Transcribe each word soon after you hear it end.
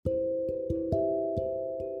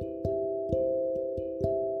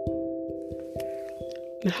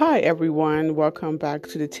Hi, everyone. Welcome back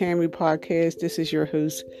to the Tammy podcast. This is your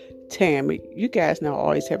host, Tammy. You guys now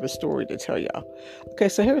always have a story to tell y'all. Okay,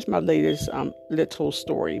 so here's my latest little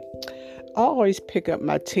story. I always pick up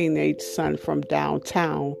my teenage son from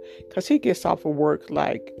downtown because he gets off of work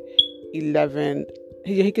like 11.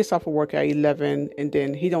 He gets off of work at 11, and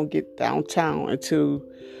then he don't get downtown until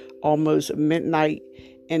almost midnight,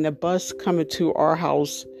 and the bus coming to our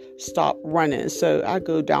house stopped running. So I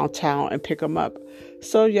go downtown and pick him up.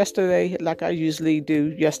 So yesterday, like I usually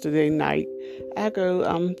do yesterday night, I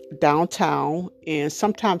go downtown, and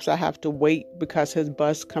sometimes I have to wait because his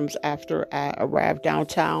bus comes after I arrive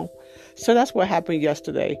downtown. So that's what happened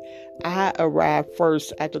yesterday. I arrived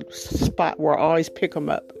first at the spot where I always pick him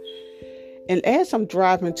up. And as I'm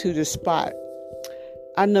driving to the spot,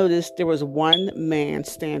 I noticed there was one man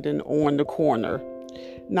standing on the corner.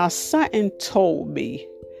 Now, something told me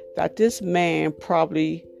that this man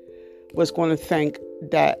probably was going to think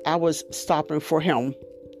that I was stopping for him.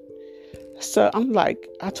 So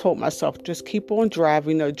I told myself, just keep on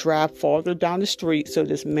driving, drive farther down the street so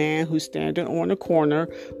this man who's standing on the corner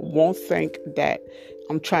won't think that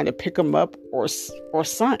I'm trying to pick him up or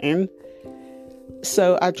something.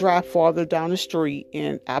 So I drive farther down the street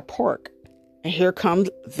and I park. And here comes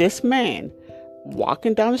this man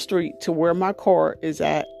walking down the street to where my car is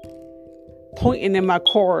at, pointing in my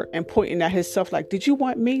car and pointing at himself like, did you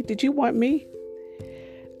want me? Did you want me?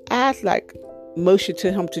 I motioned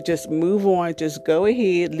to him to just move on, just go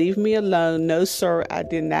ahead, leave me alone. No, sir, I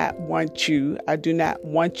did not want you. I do not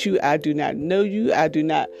want you. I do not know you. I do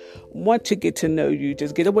not want to get to know you.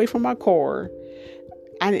 Just get away from my car.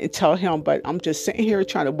 I didn't tell him, but I'm just sitting here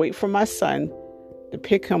trying to wait for my son to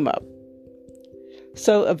pick him up.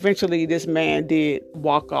 So eventually this man did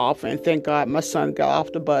walk off, and thank God my son got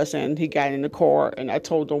off the bus and he got in the car, and I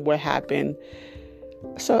told him what happened.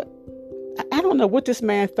 So I don't know what this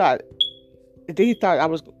man thought. Did he thought I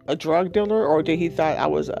was a drug dealer, or did he thought I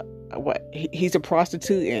was he's a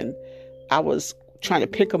prostitute and I was trying to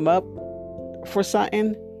pick him up for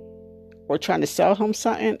something or trying to sell him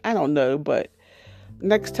something? I don't know, but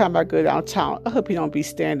next time I go downtown, I hope he don't be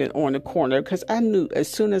standing on the corner, because I knew as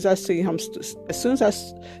soon as I seen him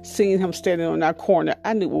standing on that corner,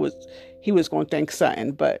 I knew he was going to think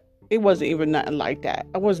something, but it wasn't even nothing like that.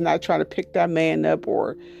 I was not trying to pick that man up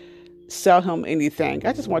or sell him anything.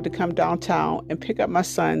 I just wanted to come downtown and pick up my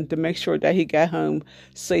son to make sure that he got home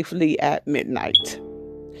safely at midnight,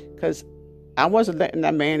 because I wasn't letting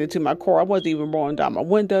that man into my car. I wasn't even rolling down my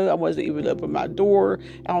window. I wasn't even opening my door.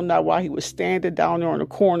 I don't know why he was standing down there on the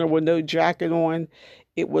corner with no jacket on.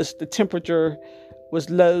 The temperature was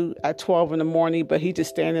low at 12 in the morning, but he just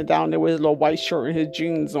standing down there with his little white shirt and his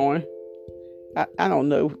jeans on. I don't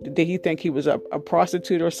know. Did he think he was a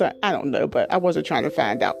prostitute or something? I don't know, but I wasn't trying to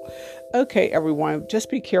find out. Okay, everyone, just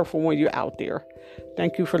be careful when you're out there.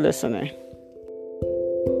 Thank you for listening.